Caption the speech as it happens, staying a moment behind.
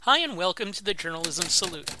Hi and welcome to the Journalism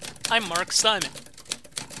Salute. I'm Mark Simon.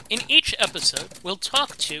 In each episode, we'll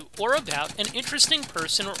talk to or about an interesting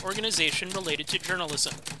person or organization related to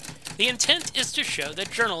journalism. The intent is to show that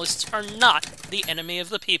journalists are not the enemy of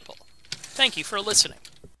the people. Thank you for listening.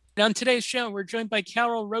 On today's show, we're joined by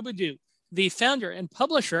Carol Robidoux, the founder and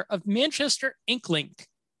publisher of Manchester Inklink.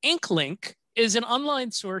 Inklink is an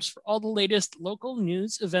online source for all the latest local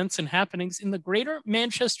news, events, and happenings in the greater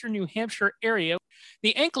Manchester, New Hampshire area.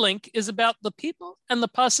 The Inklink is about the people and the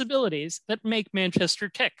possibilities that make Manchester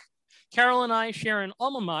tick. Carol and I share an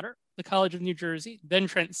alma mater, the College of New Jersey, then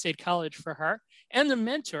Trenton State College for her, and a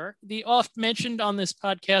mentor, the oft mentioned on this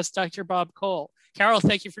podcast, Dr. Bob Cole. Carol,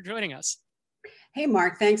 thank you for joining us. Hey,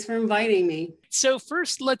 Mark, thanks for inviting me. So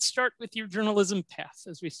first, let's start with your journalism path,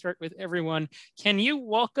 as we start with everyone. Can you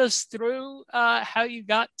walk us through how you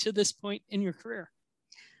got to this point in your career?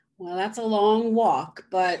 Well, that's a long walk,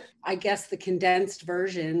 but I guess the condensed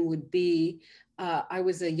version would be I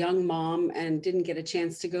was a young mom and didn't get a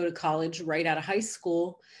chance to go to college right out of high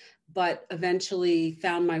school, but eventually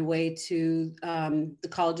found my way to the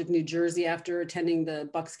College of New Jersey after attending the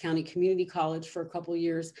Bucks County Community College for a couple of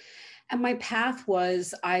years. And my path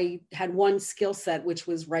was I had one skill set, which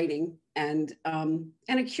was writing and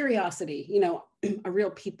a curiosity, a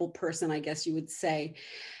real people person, I guess you would say.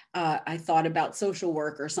 I thought about social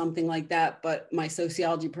work or something like that, but my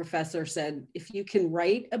sociology professor said, if you can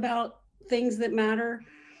write about things that matter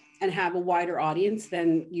and have a wider audience,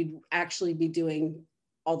 then you'd actually be doing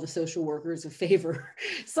all the social workers a favor,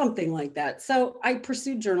 something like that. So I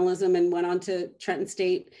pursued journalism and went on to Trenton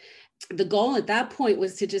State. The goal at that point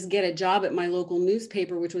was to just get a job at my local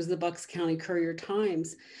newspaper, which was the Bucks County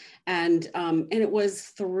Courier-Times. And it was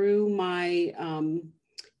through my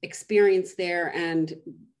experience there and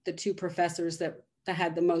the two professors that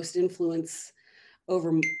had the most influence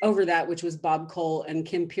over that, which was Bob Cole and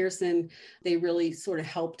Kim Pearson. They really sort of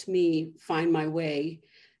helped me find my way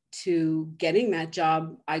to getting that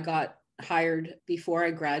job. I got hired before I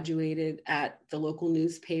graduated at the local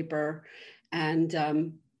newspaper, and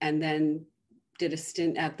then did a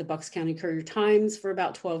stint at the Bucks County Courier-Times for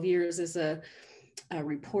about 12 years as a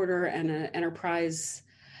reporter and an enterprise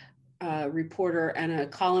reporter and a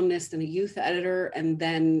columnist and a youth editor, and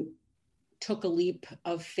then took a leap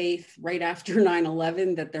of faith right after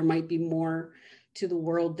 9/11 that there might be more to the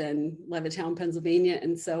world than Levittown, Pennsylvania.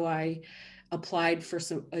 And so I applied for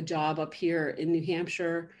a job up here in New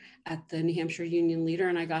Hampshire at the New Hampshire Union Leader,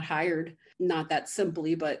 and I got hired. Not that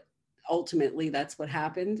simply, but ultimately that's what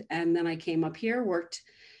happened. And then I came up here, worked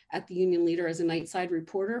at the Union Leader as a nightside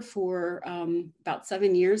reporter for about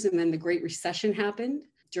 7 years. And then the Great Recession happened.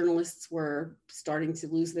 Journalists were starting to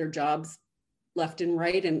lose their jobs left and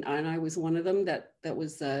right. And I was one of them that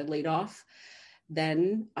was laid off.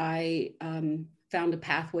 Then I found a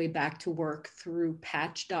pathway back to work through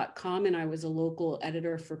patch.com. And I was a local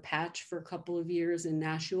editor for Patch for a couple of years in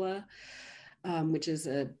Nashua, which is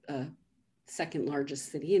a second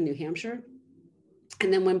largest city in New Hampshire.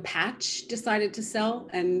 And then when Patch decided to sell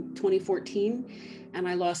in 2014, and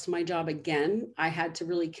I lost my job again, I had to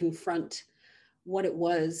really confront what it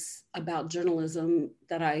was about journalism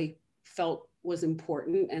that I felt was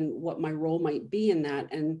important and what my role might be in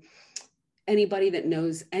that. And anybody that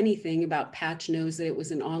knows anything about Patch knows that it was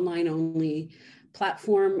an online only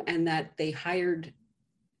platform and that they hired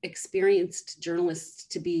experienced journalists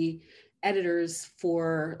to be editors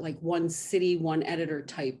for like one city, one editor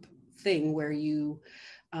type thing where you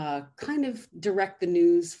kind of direct the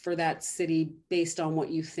news for that city based on what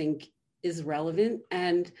you think is relevant.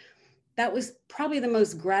 And that was probably the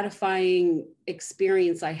most gratifying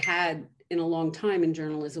experience I had in a long time in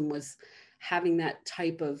journalism, was having that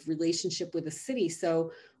type of relationship with a city.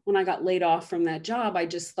 So when I got laid off from that job, I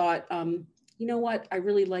just thought, you know what, I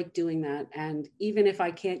really like doing that. And even if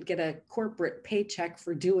I can't get a corporate paycheck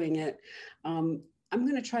for doing it, I'm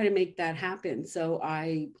going to try to make that happen. So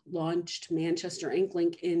I launched Manchester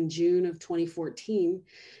Inklink in June of 2014,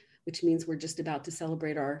 which means we're just about to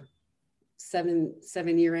celebrate our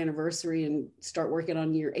seven-year anniversary and start working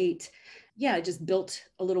on year 8. Yeah, I just built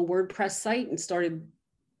a little WordPress site and started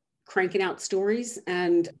cranking out stories,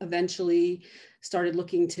 and eventually started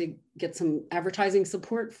looking to get some advertising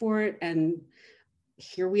support for it. And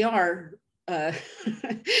here we are.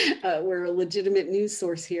 We're a legitimate news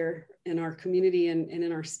source here in our community and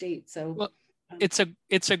in our state. So well,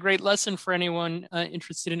 it's a great lesson for anyone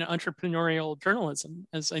interested in entrepreneurial journalism.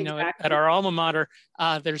 As I know, at our alma mater,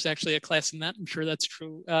 there's actually a class in that. I'm sure that's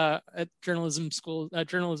true at journalism school,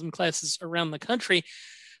 journalism classes around the country.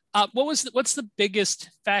 What's the biggest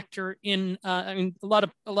factor in? I mean, a lot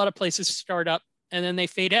of places start up and then they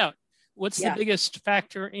fade out. What's the Yeah, biggest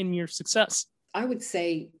factor in your success? I would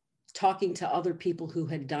say talking to other people who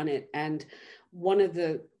had done it. And one of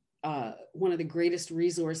the one of the greatest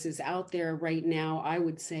resources out there right now, I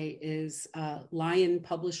would say, is Lion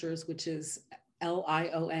Publishers, which is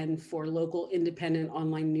LION for Local Independent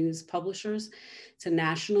Online News Publishers. It's a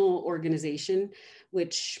national organization,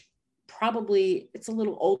 which probably it's a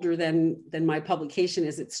little older than my publication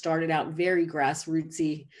is. It started out very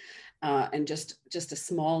grassrootsy, and just a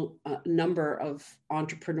small number of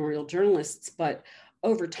entrepreneurial journalists. But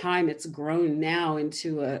over time, it's grown now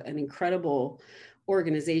into an incredible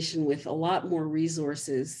organization with a lot more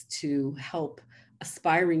resources to help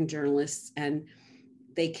aspiring journalists. And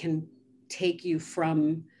they can take you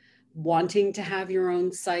from wanting to have your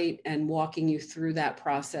own site and walking you through that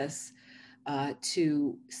process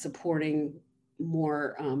to supporting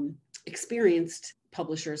more experienced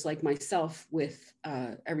publishers like myself with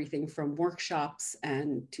everything from workshops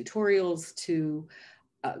and tutorials to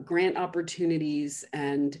grant opportunities.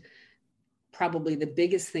 And probably the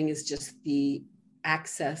biggest thing is just the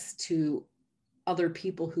access to other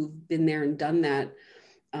people who've been there and done that,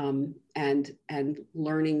 and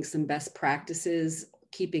learning some best practices,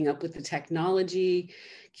 keeping up with the technology,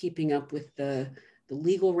 keeping up with the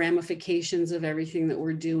legal ramifications of everything that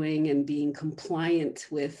we're doing, and being compliant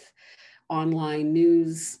with online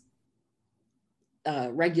news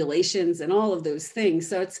regulations and all of those things.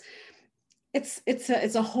 So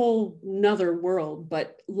it's a whole nother world.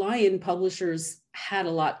 But Lion Publishers had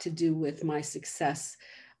a lot to do with my success,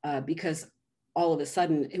 because all of a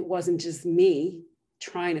sudden it wasn't just me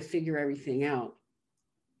trying to figure everything out.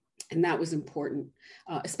 And that was important,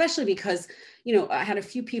 especially because, I had a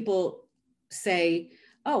few people say,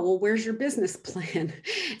 oh, well, where's your business plan?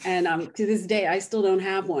 And to this day, I still don't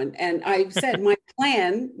have one. And I said, my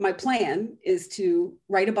plan is to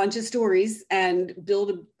write a bunch of stories and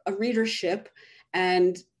build a readership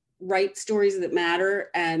and write stories that matter.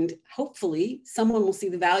 And hopefully someone will see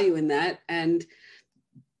the value in that. And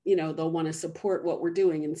they'll want to support what we're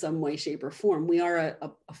doing in some way, shape, or form. We are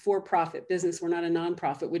a for-profit business. We're not a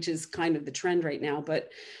nonprofit, which is kind of the trend right now, but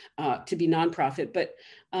to be nonprofit. But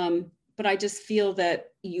I just feel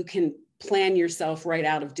that you can plan yourself right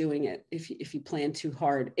out of doing it if you plan too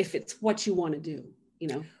hard, if it's what you want to do.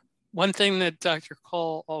 One thing that Dr.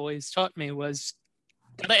 Cole always taught me was,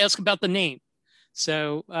 gotta ask about the name.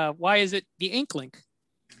 So why is it the Ink Link?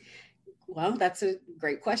 Well, that's a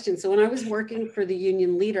great question. So when I was working for the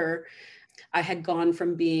Union Leader, I had gone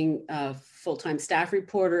from being a full-time staff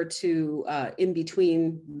reporter to in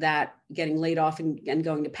between that, getting laid off and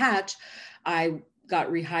going to Patch, I got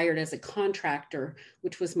rehired as a contractor,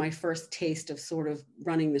 which was my first taste of sort of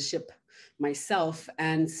running the ship myself.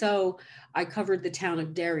 And so I covered the town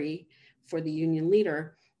of Derry for the Union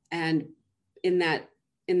Leader. And in that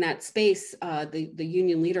space, the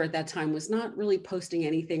Union Leader at that time was not really posting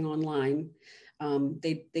anything online.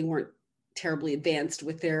 They weren't terribly advanced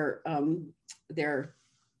with their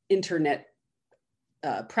internet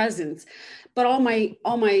presence, but all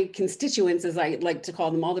my constituents, as I like to call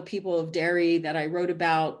them, all the people of Derry that I wrote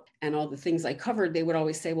about and all the things I covered, they would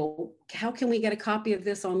always say, well, how can we get a copy of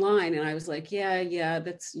this online? And I was like, yeah,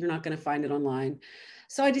 you're not going to find it online.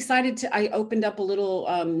 So I decided I opened up a little,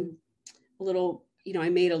 I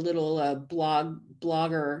made a little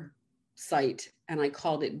blogger site, and I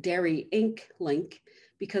called it Derry Ink Link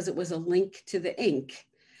because it was a link to the ink.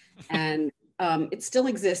 And it still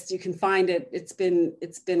exists. You can find it. It's been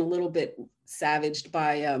a little bit savaged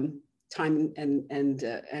by time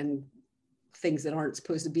and things that aren't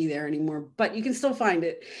supposed to be there anymore, but you can still find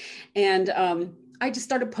it. And I just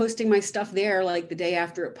started posting my stuff there, like the day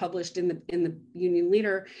after it published in the Union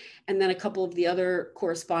Leader. And then a couple of the other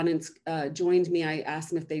correspondents joined me. I asked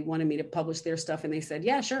them if they wanted me to publish their stuff, and they said,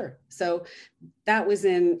 yeah, sure. So that was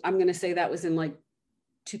I'm going to say that was in like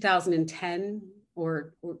 2010,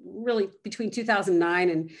 or really between 2009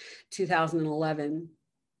 and 2011.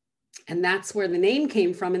 And that's where the name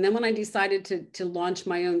came from. And then when I decided to launch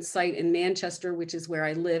my own site in Manchester, which is where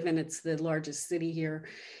I live, and it's the largest city here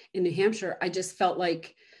in New Hampshire, I just felt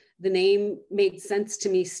like the name made sense to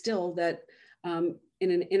me still, that in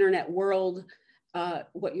an internet world,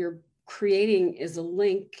 what you're creating is a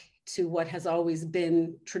link to what has always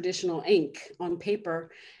been traditional ink on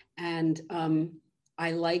paper. And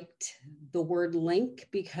I liked the word link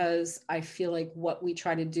because I feel like what we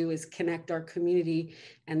try to do is connect our community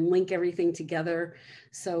and link everything together.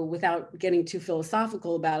 So without getting too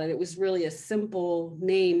philosophical about it, it was really a simple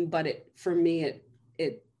name, but for me,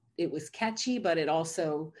 it was catchy, but it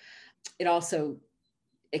also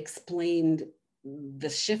explained the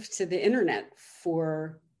shift to the internet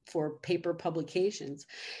for for paper publications.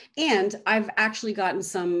 And I've actually gotten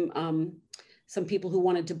some people who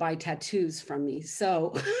wanted to buy tattoos from me.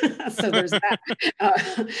 So, so there's that.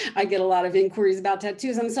 I get a lot of inquiries about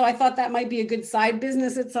tattoos. And so I thought that might be a good side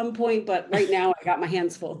business at some point, but right now I got my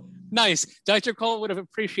hands full. Nice. Dr. Cole would have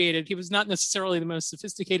appreciated, he was not necessarily the most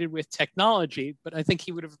sophisticated with technology, but I think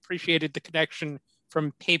he would have appreciated the connection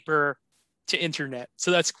from paper to internet.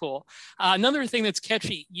 So that's cool. Another thing that's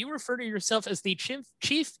catchy, you refer to yourself as the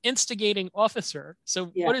chief instigating officer.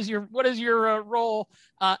 So Yeah. what is your role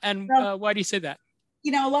and why do you say that?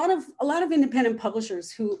 You know, a lot of independent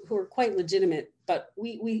publishers who are quite legitimate, but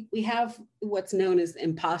we have what's known as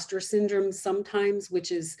imposter syndrome sometimes,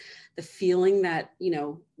 which is the feeling that, you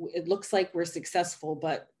know, it looks like we're successful,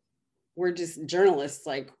 but we're just journalists.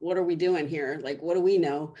 Like, what are we doing here? Like, what do we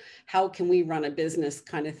know? How can we run a business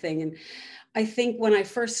kind of thing? And I think when I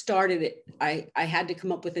first started it, I had to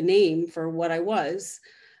come up with a name for what I was.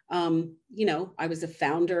 You know, I was a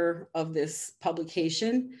founder of this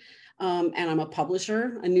publication. And I'm a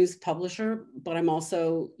publisher, a news publisher, but I'm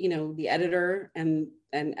also, you know, the editor. And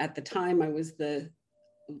at the time I was the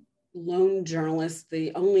lone journalist,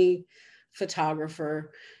 the only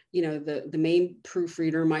photographer, you know, the main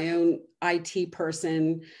proofreader, my own IT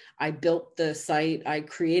person. I built the site, I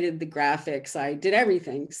created the graphics, I did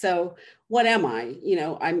everything. So what am I? You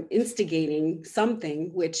know, I'm instigating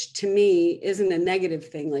something, which to me isn't a negative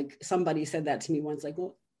thing. Like somebody said that to me once, like,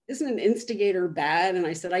 well, isn't an instigator bad? And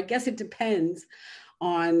I said, I guess it depends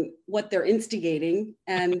on what they're instigating.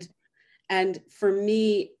 And for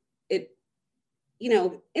me, it, you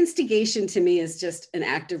know, instigation to me is just an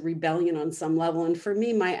act of rebellion on some level. And for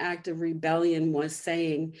me, my act of rebellion was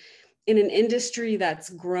saying, in an industry that's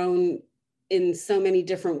grown in so many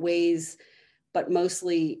different ways, but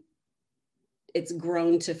mostly it's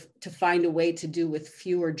grown to find a way to do with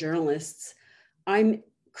fewer journalists, I'm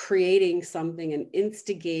creating something and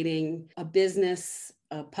instigating a business,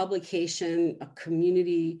 a publication, a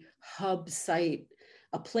community hub site,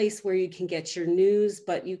 a place where you can get your news,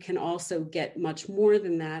 but you can also get much more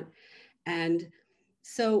than that. And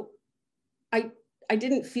so I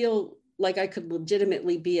didn't feel like I could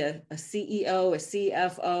legitimately be a CEO, a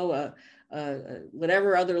CFO,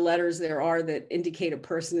 whatever other letters there are that indicate a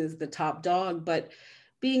person is the top dog. But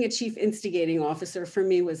being a chief instigating officer for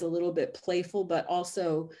me was a little bit playful, but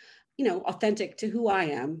also, you know, authentic to who I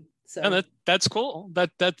am. So and that's cool.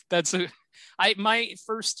 My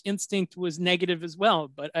first instinct was negative as well,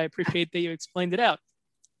 but I appreciate that you explained it out.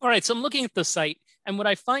 All right, so I'm looking at the site, and what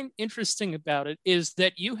I find interesting about it is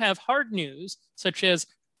that you have hard news, such as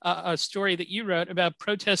a story that you wrote about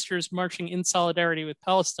protesters marching in solidarity with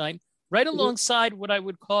Palestine, right alongside what I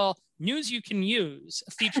would call news you can use,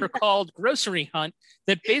 a feature called Grocery Hunt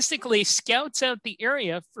that basically scouts out the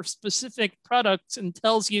area for specific products and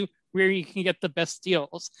tells you where you can get the best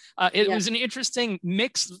deals. It was an interesting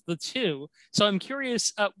mix of the two. So I'm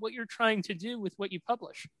curious what you're trying to do with what you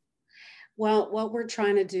publish. Well, what we're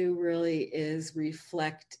trying to do really is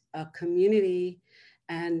reflect a community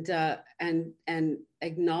and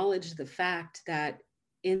acknowledge the fact that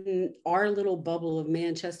in our little bubble of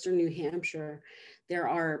Manchester, New Hampshire, there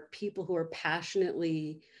are people who are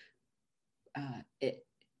passionately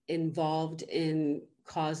involved in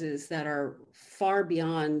causes that are far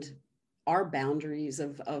beyond our boundaries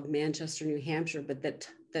of Manchester, New Hampshire, but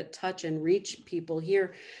that touch and reach people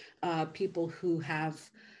here, people who have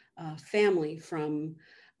family from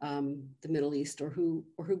the Middle East or who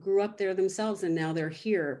grew up there themselves and now they're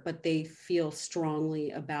here, but they feel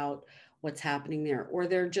strongly about what's happening there, or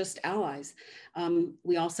they're just allies.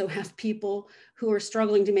 We also have people who are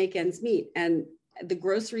struggling to make ends meet. And the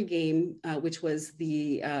grocery game, which was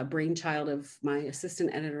the brainchild of my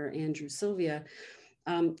assistant editor, Andrew Sylvia,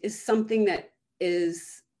 is something that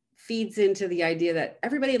feeds into the idea that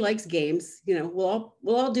everybody likes games. You know,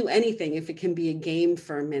 we'll all do anything if it can be a game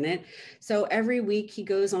for a minute. So every week he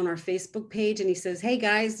goes on our Facebook page and he says, "Hey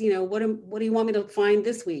guys, you know, what do you want me to find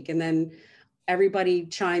this week?" And then everybody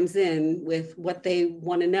chimes in with what they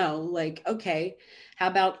want to know. Like, okay, how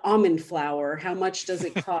about almond flour? How much does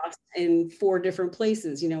it cost in 4 different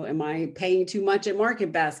places? You know, am I paying too much at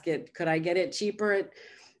Market Basket? Could I get it cheaper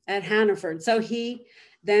at Hannaford? So he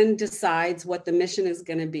then decides what the mission is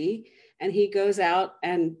going to be. And he goes out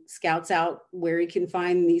and scouts out where he can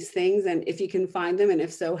find these things and if he can find them, and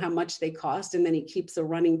if so, how much they cost. And then he keeps a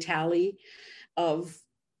running tally of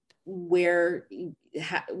where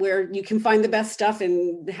you can find the best stuff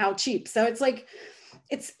and how cheap. So it's like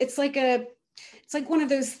one of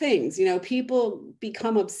those things, you know, people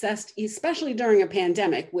become obsessed, especially during a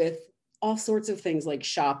pandemic, with all sorts of things like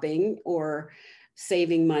shopping or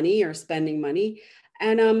saving money or spending money.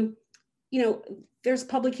 And, you know, there's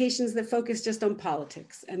publications that focus just on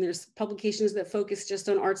politics, and there's publications that focus just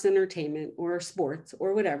on arts and entertainment or sports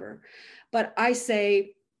or whatever. But I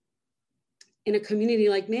say, in a community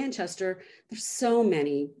like Manchester, there's so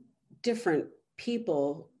many different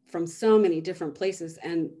people from so many different places.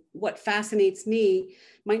 And what fascinates me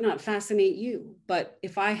might not fascinate you. But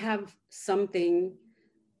if I have something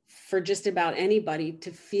for just about anybody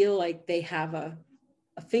to feel like they have a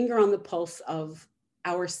finger on the pulse of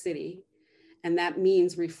our city, and that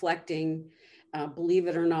means reflecting, believe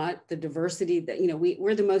it or not, the diversity that, you know,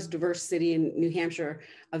 we're the most diverse city in New Hampshire,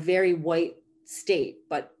 a very white state,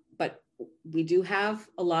 but we do have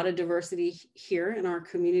a lot of diversity here in our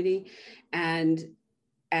community, and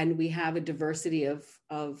we have a diversity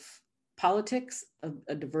of politics,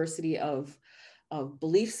 a diversity of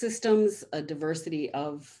belief systems, a diversity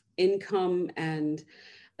of income, and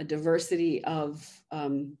a diversity of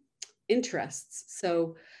interests.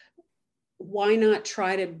 So why not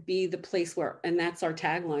try to be the place where, and that's our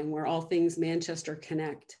tagline, where all things Manchester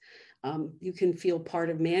connect. You can feel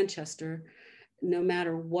part of Manchester no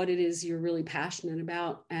matter what it is you're really passionate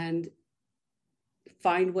about, and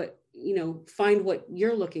find what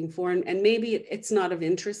you're looking for. And maybe it's not of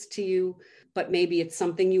interest to you, but maybe it's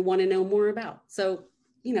something you want to know more about. So,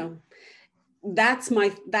 you know, that's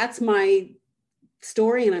my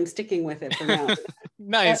story, and I'm sticking with it for now.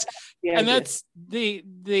 Nice. And that's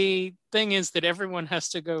the thing, is that everyone has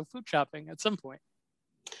to go food shopping at some point.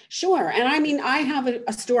 Sure. And I mean, I have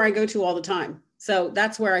a store I go to all the time. So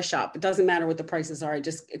that's where I shop. It doesn't matter what the prices are.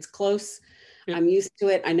 It's close. Yeah. I'm used to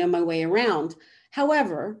it. I know my way around.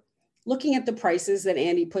 However, looking at the prices that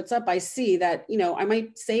Andy puts up, I see that, you know, I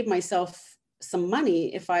might save myself some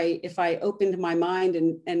money if I opened my mind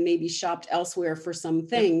and maybe shopped elsewhere for some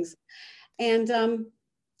things. Yeah.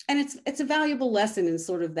 And it's a valuable lesson in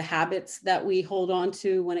sort of the habits that we hold on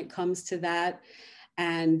to when it comes to that.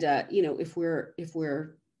 And, you know, if we're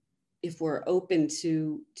open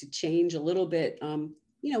to change a little bit,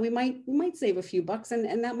 you know, we might save a few bucks,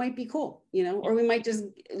 and that might be cool, you know, or we might just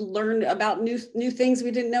learn about new things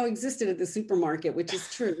we didn't know existed at the supermarket, which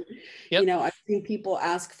is true. Yep. You know, I've seen people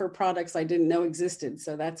ask for products I didn't know existed.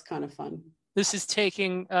 So that's kind of fun. This is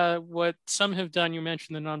taking what some have done. You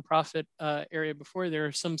mentioned the nonprofit area before. There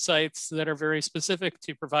are some sites that are very specific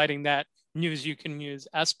to providing that news you can use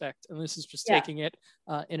aspect, and this is just taking it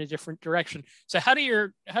in a different direction. So how do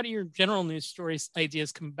your general news stories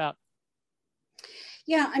ideas come about?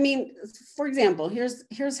 Yeah, I mean, for example,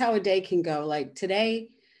 here's how a day can go. Like today,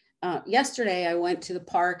 yesterday, I went to the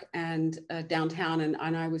park and downtown,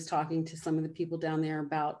 and I was talking to some of the people down there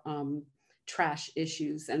about trash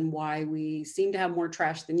issues and why we seem to have more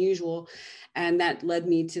trash than usual. And that led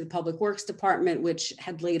me to the Public Works Department, which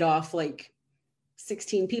had laid off like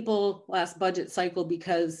 16 people last budget cycle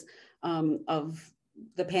because of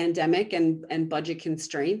the pandemic and budget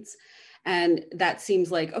constraints. And that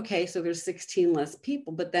seems like, okay, so there's 16 less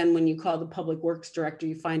people. But then when you call the Public Works Director,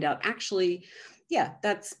 you find out actually, yeah,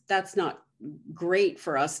 that's not great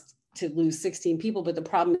for us to lose 16 people. But the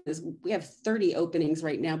problem is we have 30 openings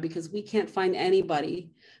right now because we can't find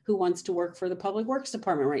anybody who wants to work for the Public Works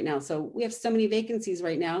Department right now. So we have so many vacancies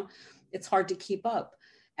right now, it's hard to keep up.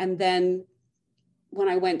 And then when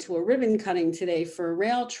I went to a ribbon cutting today for a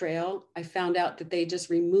rail trail, I found out that they just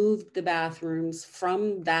removed the bathrooms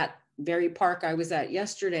from that very park I was at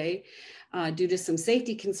yesterday due to some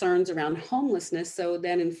safety concerns around homelessness. So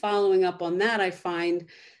then in following up on that, I find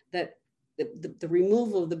that the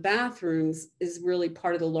removal of the bathrooms is really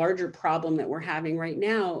part of the larger problem that we're having right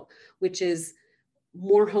now, which is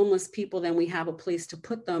more homeless people than we have a place to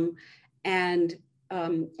put them, and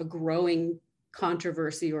a growing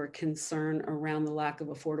controversy or concern around the lack of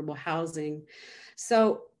affordable housing.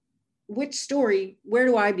 So which story, where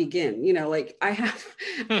do I begin? You know, like I have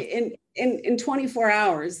in 24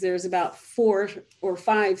 hours, there's about 4 or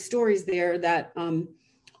 5 stories there that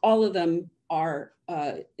all of them are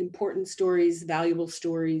important stories, valuable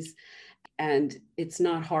stories. And it's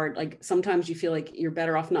not hard. Like sometimes you feel like you're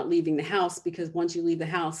better off not leaving the house, because once you leave the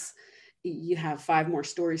house, you have 5 more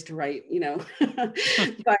stories to write, you know,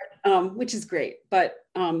 but which is great. But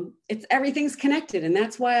it's everything's connected. And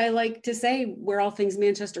that's why I like to say where all things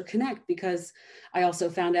Manchester connect, because I also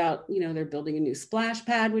found out, you know, they're building a new splash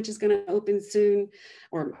pad, which is going to open soon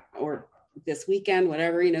or this weekend,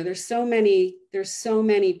 whatever, you know, there's so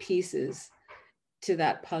many pieces to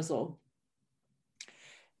that puzzle.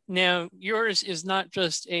 Now, yours is not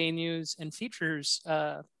just a news and features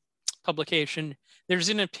publication. There's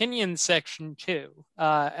an opinion section too.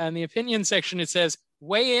 And the opinion section, it says,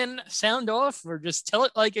 weigh in, sound off, or just tell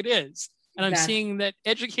it like it is. And I'm seeing that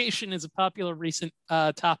education is a popular recent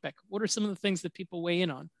topic. What are some of the things that people weigh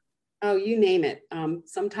in on? Oh, you name it.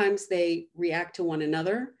 Sometimes they react to one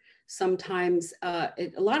another. Sometimes, a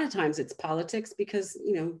lot of times it's politics because,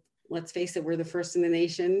 let's face it, we're the first in the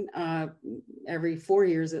nation. Every 4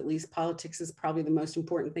 years, at least, politics is probably the most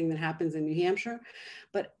important thing that happens in New Hampshire.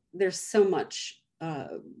 But there's so much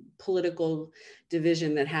political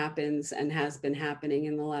division that happens and has been happening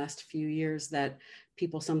in the last few years that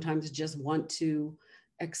people sometimes just want to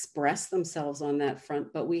express themselves on that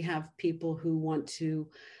front. But we have people who want to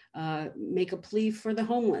make a plea for the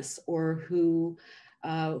homeless, or who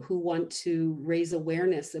want to raise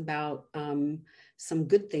awareness about some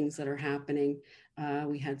good things that are happening.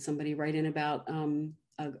 We had somebody write in about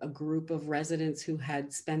a group of residents who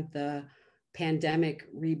had spent the pandemic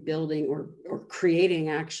rebuilding or creating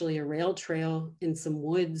actually a rail trail in some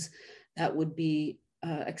woods that would be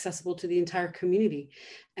accessible to the entire community.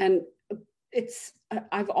 And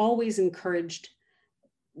I've always encouraged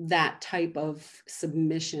that type of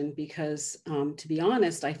submission because, to be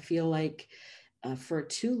honest, I feel like for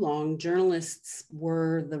too long, journalists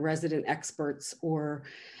were the resident experts, or,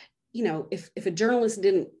 if a journalist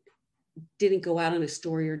didn't go out on a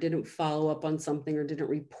story or didn't follow up on something or didn't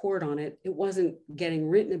report on it, it wasn't getting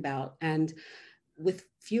written about. And with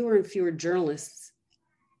fewer and fewer journalists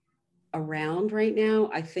around right now,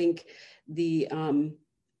 I think the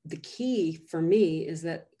key for me is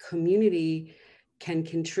that community can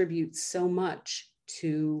contribute so much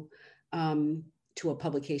to a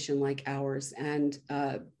publication like ours. And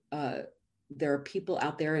there are people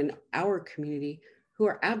out there in our community who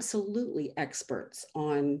are absolutely experts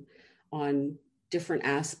on different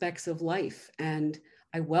aspects of life. And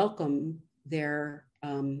I welcome their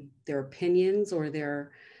opinions or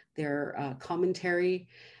their commentary.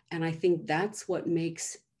 And I think that's what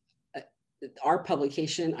makes our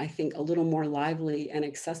publication, I think, a little more lively and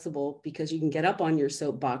accessible, because you can get up on your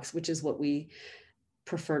soapbox, which is what we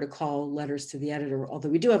prefer to call letters to the editor, although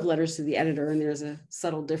we do have letters to the editor and there's a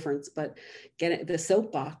subtle difference. But the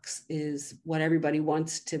soapbox is what everybody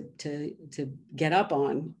wants to get up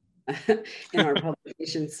on in our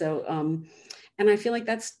publication. So, and I feel like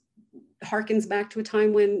that's harkens back to a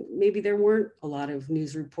time when maybe there weren't a lot of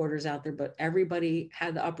news reporters out there, but everybody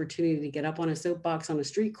had the opportunity to get up on a soapbox on a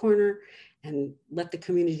street corner and let the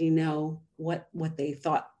community know what they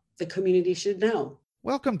thought the community should know.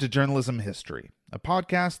 Welcome to Journalism History, a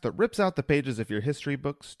podcast that rips out the pages of your history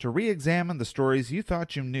books to re-examine the stories you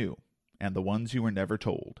thought you knew and the ones you were never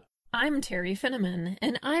told. I'm Terry Finneman,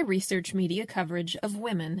 and I research media coverage of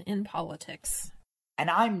women in politics. And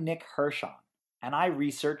I'm Nick Hirschon, and I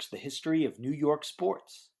research the history of New York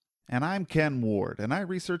sports. And I'm Ken Ward, and I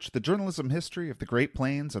research the journalism history of the Great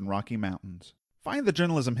Plains and Rocky Mountains. Find the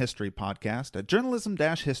Journalism History podcast at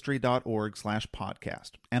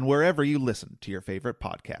journalism-history.org/podcast and wherever you listen to your favorite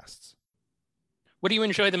podcasts. What do you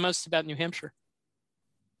enjoy the most about New Hampshire?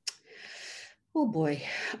 Oh boy.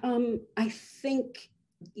 I think,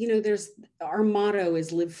 there's our motto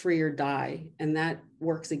is live free or die, and that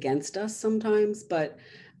works against us sometimes. But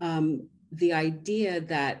the idea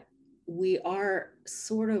that we are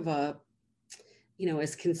sort of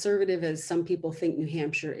as conservative as some people think New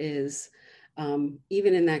Hampshire is,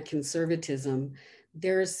 even in that conservatism,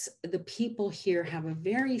 the people here have a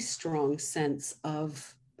very strong sense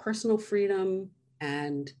of personal freedom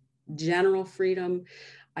and general freedom.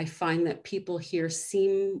 I find that people here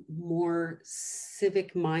seem more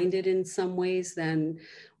civic minded in some ways than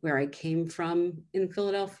where I came from in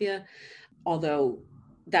Philadelphia, although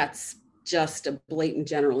that's just a blatant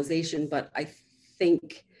generalization. But I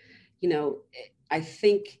think, I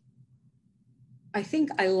think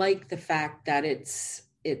I like the fact that it's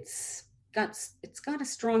got a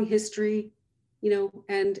strong history,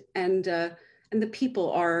 and the people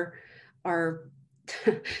are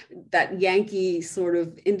that Yankee sort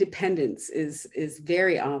of independence is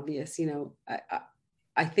very obvious.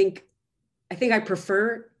 I think I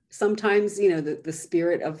prefer sometimes, the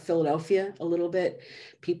spirit of Philadelphia a little bit.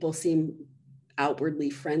 People seem outwardly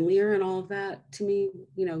friendlier and all of that to me,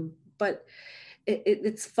 but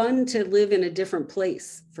it's fun to live in a different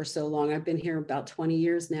place for so long. I've been here about 20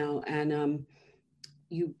 years now, and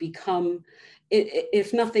you become,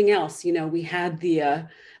 if nothing else, we had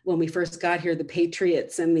when we first got here, the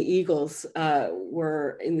Patriots and the Eagles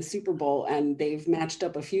were in the Super Bowl, and they've matched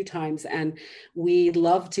up a few times, and we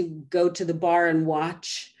love to go to the bar and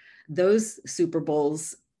watch those Super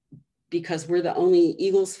Bowls because we're the only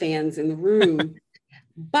Eagles fans in the room.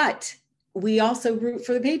 But we also root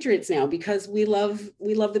for the Patriots now because we love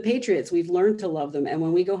the Patriots. We've learned to love them. And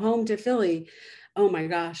when we go home to Philly, oh my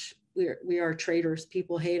gosh, we are traitors.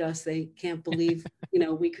 People hate us. They can't believe,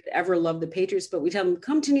 we could ever love the Patriots, but we tell them,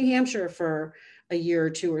 come to New Hampshire for a year or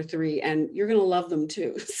 2 or 3, and you're going to love them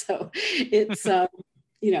too. So it's, I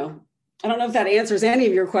don't know if that answers any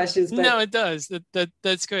of your questions, but no, it does.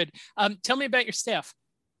 That's good. Tell me about your staff.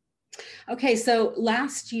 Okay, so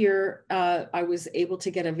last year I was able to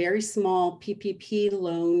get a very small PPP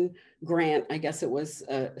loan grant. I guess it was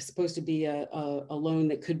supposed to be a loan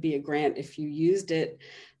that could be a grant if you used it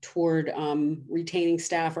toward retaining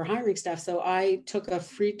staff or hiring staff. So I took a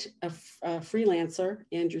freelancer,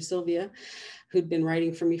 Andrew Sylvia, who'd been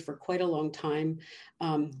writing for me for quite a long time.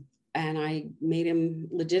 And I made him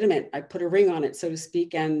legitimate. I put a ring on it, so to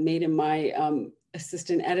speak, and made him my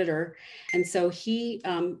assistant editor. And so he,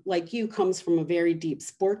 like you, comes from a very deep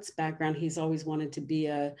sports background. He's always wanted to be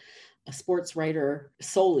a sports writer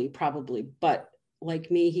solely, probably. But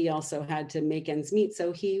like me, he also had to make ends meet.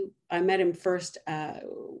 So I met him first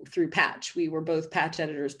through Patch. We were both Patch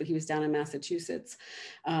editors, but he was down in Massachusetts.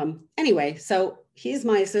 Anyway, so he's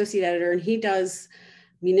my associate editor, and he does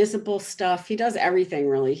municipal stuff. He does everything,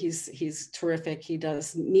 really. He's terrific. He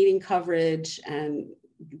does meeting coverage and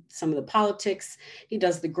some of the politics. He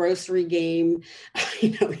does the grocery game.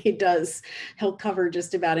 He'll cover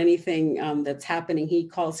just about anything that's happening. He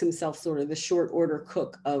calls himself sort of the short order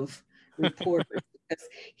cook of reporters because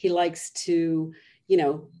he likes to,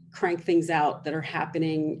 crank things out that are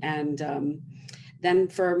happening. And then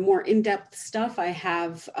for more in-depth stuff, I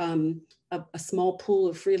have a small pool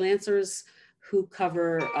of freelancers who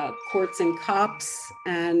cover courts and cops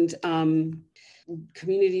and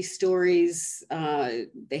community stories.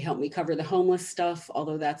 They help me cover the homeless stuff,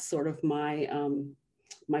 although that's sort of my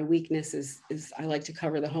weakness is I like to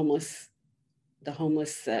cover the homeless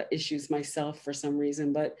issues myself for some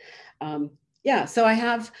reason. But so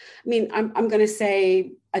I'm going to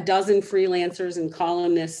say a dozen freelancers and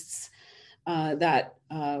columnists that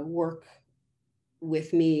work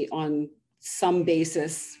with me on some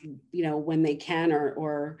basis, when they can,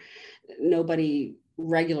 or nobody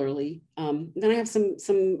regularly. Then I have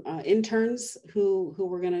some interns who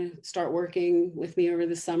were going to start working with me over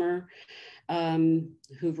the summer,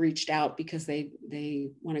 who've reached out because they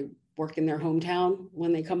want to work in their hometown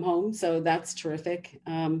when they come home. So that's terrific.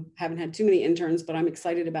 Haven't had too many interns, but I'm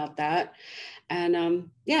excited about that. And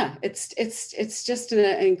it's just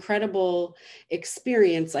an incredible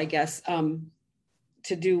experience, I guess,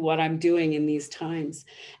 to do what I'm doing in these times.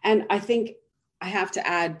 And I think I have to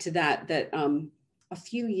add to that a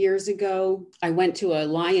few years ago, I went to a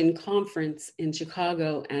Lion conference in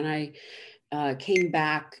Chicago, and I came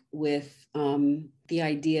back with the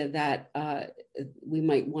idea that we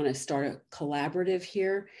might want to start a collaborative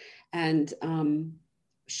here. And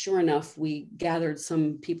sure enough, we gathered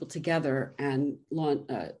some people together and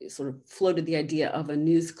sort of floated the idea of a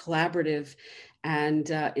news collaborative. And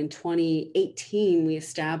in 2018, we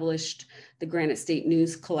established the Granite State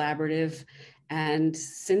News Collaborative. And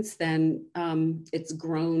since then, it's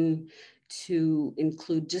grown to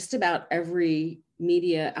include just about every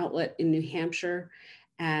media outlet in New Hampshire.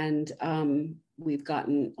 And we've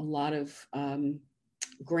gotten a lot of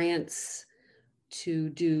grants to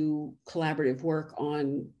do collaborative work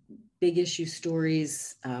on big issue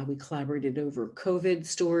stories. We collaborated over COVID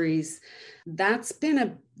stories. That's been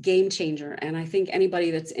a game changer. And I think anybody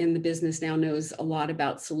that's in the business now knows a lot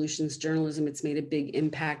about solutions journalism. It's made a big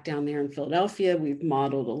impact down there in Philadelphia. We've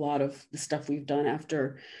modeled a lot of the stuff we've done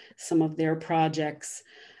after some of their projects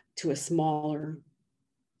on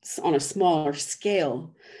a smaller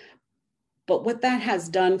scale. But what that has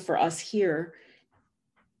done for us here,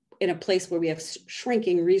 in a place where we have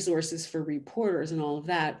shrinking resources for reporters and all of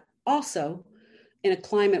that, also in a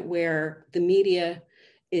climate where the media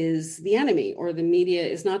is the enemy, or the media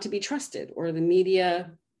is not to be trusted, or the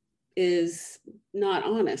media is not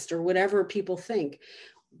honest, or whatever people think,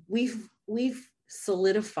 we've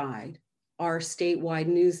solidified our statewide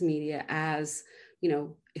news media as,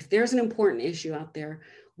 if there's an important issue out there,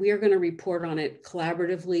 we are going to report on it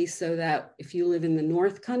collaboratively, so that if you live in the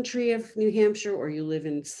North Country of New Hampshire or you live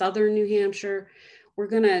in Southern New Hampshire, we're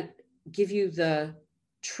going to give you the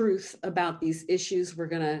truth about these issues. We're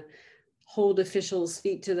going to hold officials'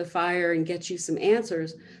 feet to the fire and get you some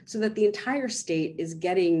answers, so that the entire state is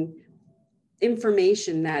getting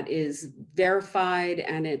information that is verified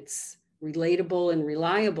and it's relatable and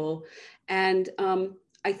reliable. And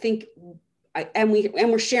I think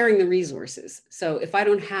we're sharing the resources. So if I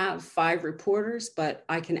don't have 5 reporters, but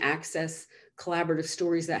I can access collaborative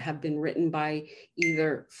stories that have been written by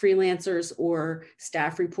either freelancers or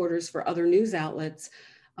staff reporters for other news outlets,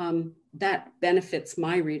 that benefits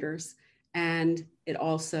my readers. And it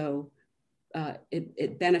also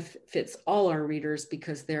it benefits all our readers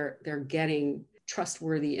because they're getting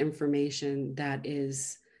trustworthy information that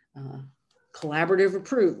is collaborative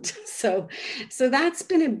approved. So that's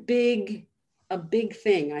been a big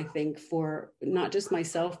thing, I think, for not just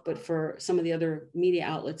myself, but for some of the other media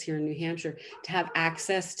outlets here in New Hampshire to have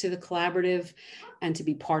access to the collaborative and to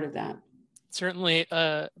be part of that. Certainly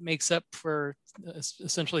makes up for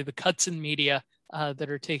essentially the cuts in media that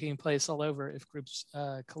are taking place all over if groups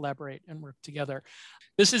collaborate and work together.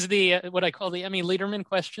 This is the what I call the Emmy Lederman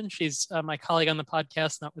question. She's my colleague on the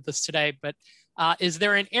podcast, not with us today, but is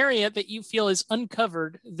there an area that you feel is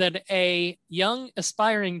uncovered that a young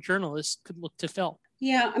aspiring journalist could look to fill?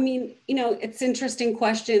 Yeah, I mean, it's an interesting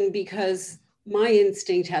question because my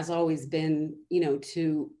instinct has always been,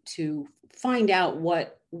 to find out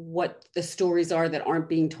what the stories are that aren't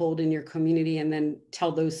being told in your community and then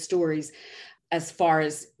tell those stories. As far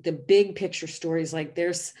as the big picture stories, like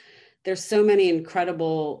there's so many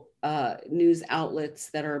incredible news outlets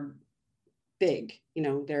that are big,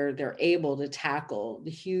 they're able to tackle the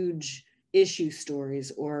huge issue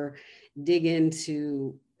stories or dig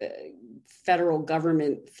into federal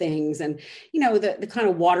government things and, the kind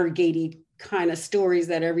of Watergatey kind of stories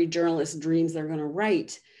that every journalist dreams they're going to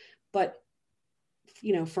write. But,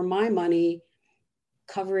 for my money,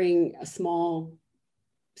 covering a small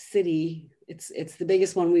city, it's the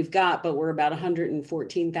biggest one we've got, but we're about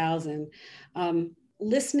 114,000.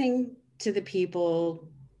 Listening to the people,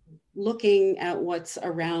 looking at what's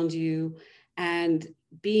around you, and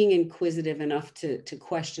being inquisitive enough to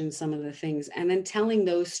question some of the things, and then telling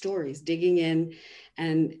those stories, digging in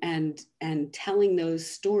and telling those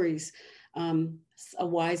stories. A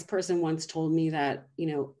wise person once told me that,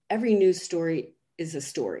 every news story is a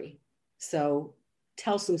story. So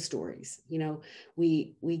tell some stories.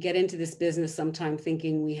 We get into this business sometimes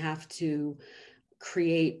thinking we have to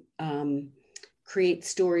create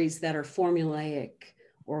stories that are formulaic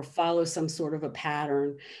or follow some sort of a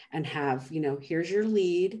pattern and have, here's your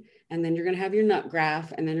lead, and then you're going to have your nut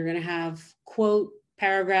graph, and then you're going to have quote,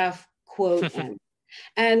 paragraph, quote,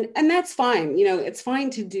 and that's fine. It's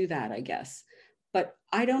fine to do that, I guess. But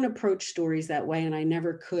I don't approach stories that way, and I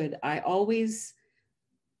never could. I always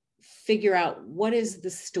figure out what is the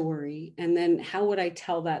story, and then how would I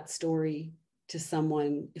tell that story to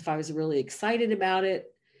someone if I was really excited about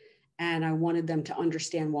it and I wanted them to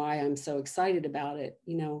understand why I'm so excited about it,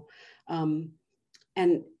 and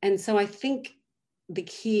so I think the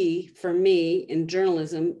key for me in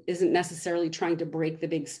journalism isn't necessarily trying to break the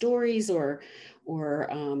big stories or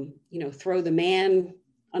throw the man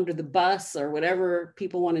under the bus or whatever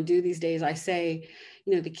people want to do these days. I say,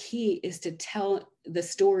 the key is to tell the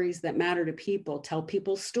stories that matter to people, tell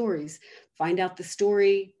people's stories, find out the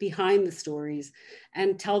story behind the stories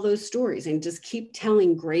and tell those stories, and just keep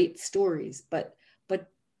telling great stories, but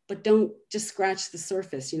don't just scratch the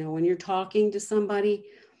surface. When you're talking to somebody,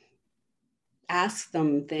 ask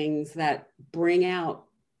them things that bring out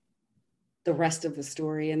the rest of the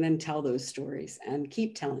story, and then tell those stories and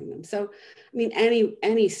keep telling them. So, I mean,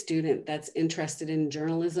 any student that's interested in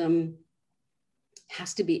journalism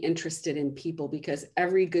has to be interested in people, because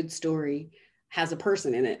every good story has a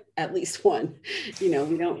person in it, at least one. We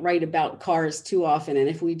don't write about cars too often. And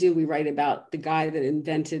if we do, we write about the guy that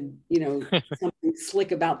invented, something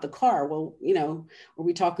slick about the car. Well, or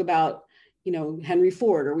we talk about, Henry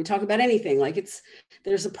Ford, or we talk about anything. Like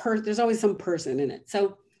there's always some person in it.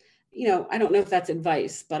 So, I don't know if that's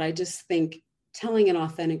advice, but I just think telling an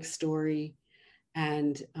authentic story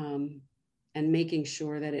and making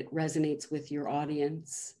sure that it resonates with your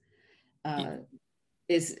audience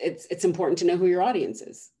it's important to know who your audience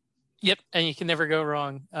is. Yep, and you can never go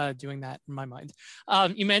wrong doing that, in my mind.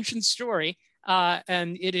 You mentioned story,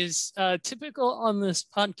 and it is typical on this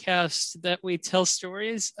podcast that we tell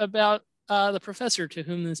stories about the professor to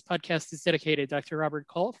whom this podcast is dedicated, Dr. Robert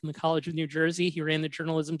Cole from the College of New Jersey. He ran the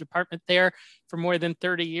journalism department there for more than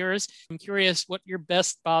 30 years. I'm curious what your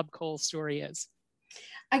best Bob Cole story is.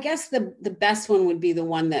 I guess the best one would be the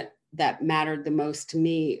one that mattered the most to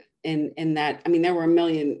me in that, I mean, there were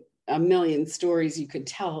a million stories you could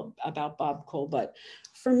tell about Bob Cole, but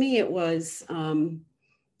for me, it was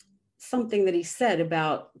something that he said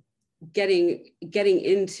about getting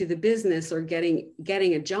into the business, or getting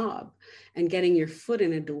a job and getting your foot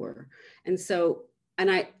in a door. And so,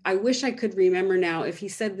 and I wish I could remember now if he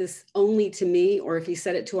said this only to me, or if he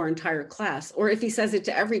said it to our entire class, or if he says it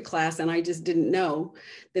to every class and I just didn't know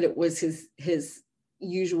that it was his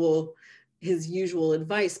usual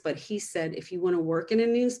advice. But he said, if you want to work in a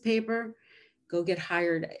newspaper, go get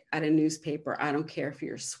hired at a newspaper. I don't care if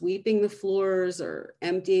you're sweeping the floors or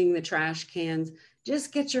emptying the trash cans,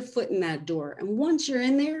 just get your foot in that door. And once you're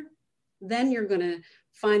in there, then you're going to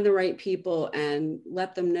find the right people and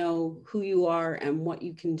let them know who you are and what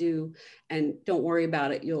you can do. And don't worry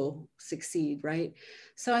about it, you'll succeed, right?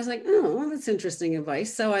 So I was like, oh, well, that's interesting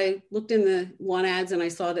advice. So I looked in the want ads and I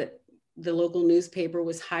saw that the local newspaper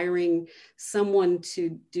was hiring someone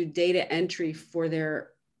to do data entry for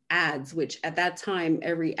their ads, which at that time,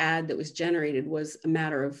 every ad that was generated was a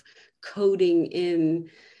matter of coding in,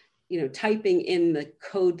 typing in the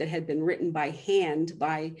code that had been written by hand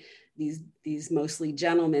by these mostly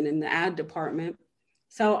gentlemen in the ad department.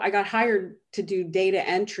 So I got hired to do data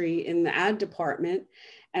entry in the ad department.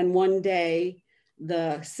 And one day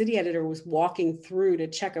the city editor was walking through to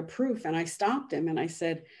check a proof, and I stopped him and I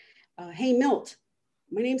said, hey, Milt,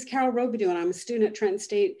 my name's Carol Robidoux and I'm a student at Trenton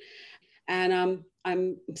State, and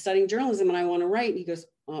I'm studying journalism and I want to write. And he goes,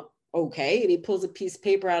 okay. And he pulls a piece of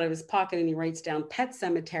paper out of his pocket and he writes down pet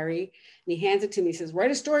cemetery, and he hands it to me. He says, write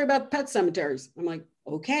a story about pet cemeteries. I'm like,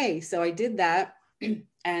 okay. So I did that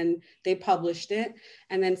and they published it.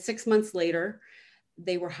 And then 6 months later,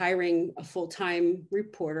 they were hiring a full-time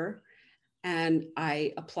reporter. And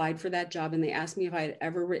I applied for that job and they asked me if I had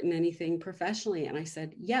ever written anything professionally. And I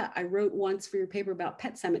said, yeah, I wrote once for your paper about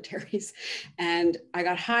pet cemeteries. And I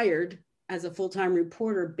got hired as a full-time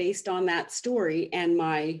reporter based on that story and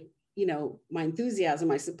my enthusiasm,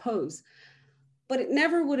 I suppose. But it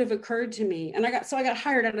never would have occurred to me. And I got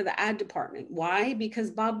hired out of the ad department. Why? Because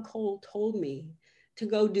Bob Cole told me to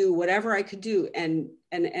go do whatever I could do. And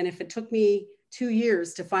if it took me 2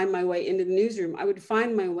 years to find my way into the newsroom, I would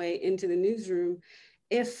find my way into the newsroom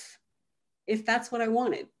if that's what I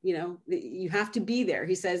wanted. You have to be there.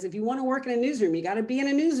 He says, if you want to work in a newsroom, you got to be in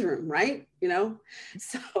a newsroom, right?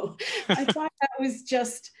 So I thought that was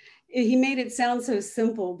just, he made it sound so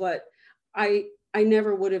simple, but I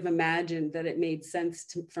never would have imagined that it made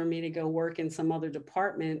sense for me to go work in some other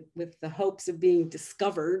department with the hopes of being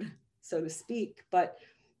discovered, so to speak. But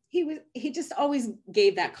he just always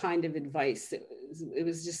gave that kind of advice. It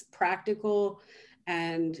was just practical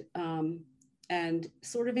and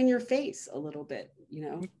sort of in your face a little bit,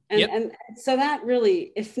 and, yep. and so that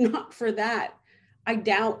really, if not for that, I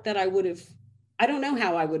doubt that I don't know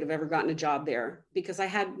how I would have ever gotten a job there, because I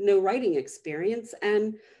had no writing experience.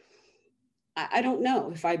 And I don't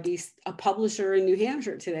know if I'd be a publisher in New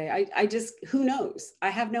Hampshire today. I just, who knows? I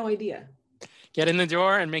have no idea. Get in the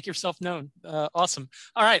door and make yourself known. Awesome.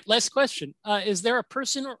 All right, last question. Is there a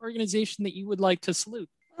person or organization that you would like to salute?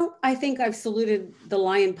 Well, I think I've saluted the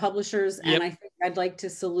Lion Publishers, Yep. and I think I'd like to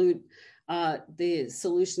salute the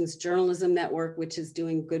Solutions Journalism Network, which is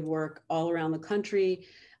doing good work all around the country,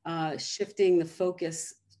 shifting the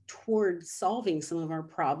focus towards solving some of our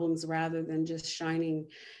problems rather than just shining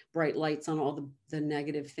bright lights on all the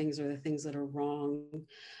negative things or the things that are wrong.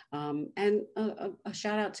 And a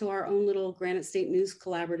shout out to our own little Granite State News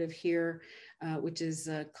Collaborative here, which is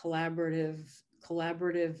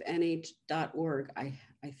collaborativenh.org. I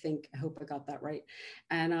hope I got that right.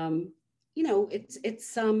 And,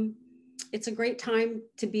 it's a great time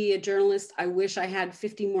to be a journalist. I wish I had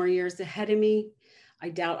 50 more years ahead of me. I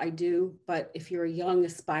doubt I do, but if you're a young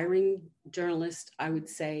aspiring journalist, I would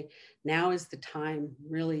say now is the time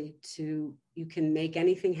really you can make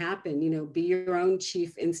anything happen, be your own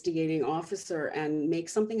chief instigating officer and make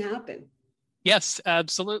something happen. Yes,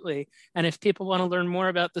 absolutely. And if people want to learn more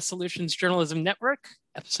about the Solutions Journalism Network,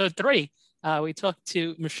 episode 3, we talked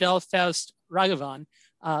to Michelle Faust Raghavan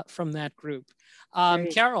from that group.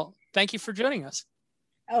 Carol, thank you for joining us.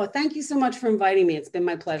 Oh, thank you so much for inviting me. It's been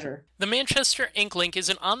my pleasure. The Manchester Inklink is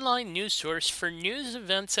an online news source for news,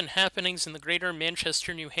 events, and happenings in the greater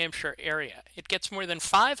Manchester, New Hampshire area. It gets more than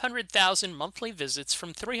 500,000 monthly visits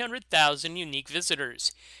from 300,000 unique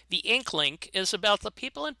visitors. The Inklink is about the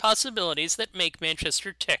people and possibilities that make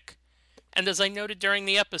Manchester tick. And as I noted during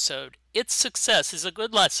the episode, its success is a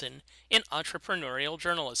good lesson in entrepreneurial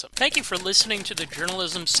journalism. Thank you for listening to the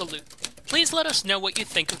Journalism Salute. Please let us know what you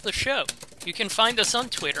think of the show. You can find us on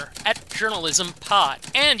Twitter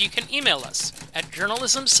 @JournalismPod, and you can email us at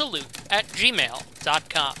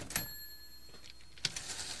journalismsalute@gmail.com.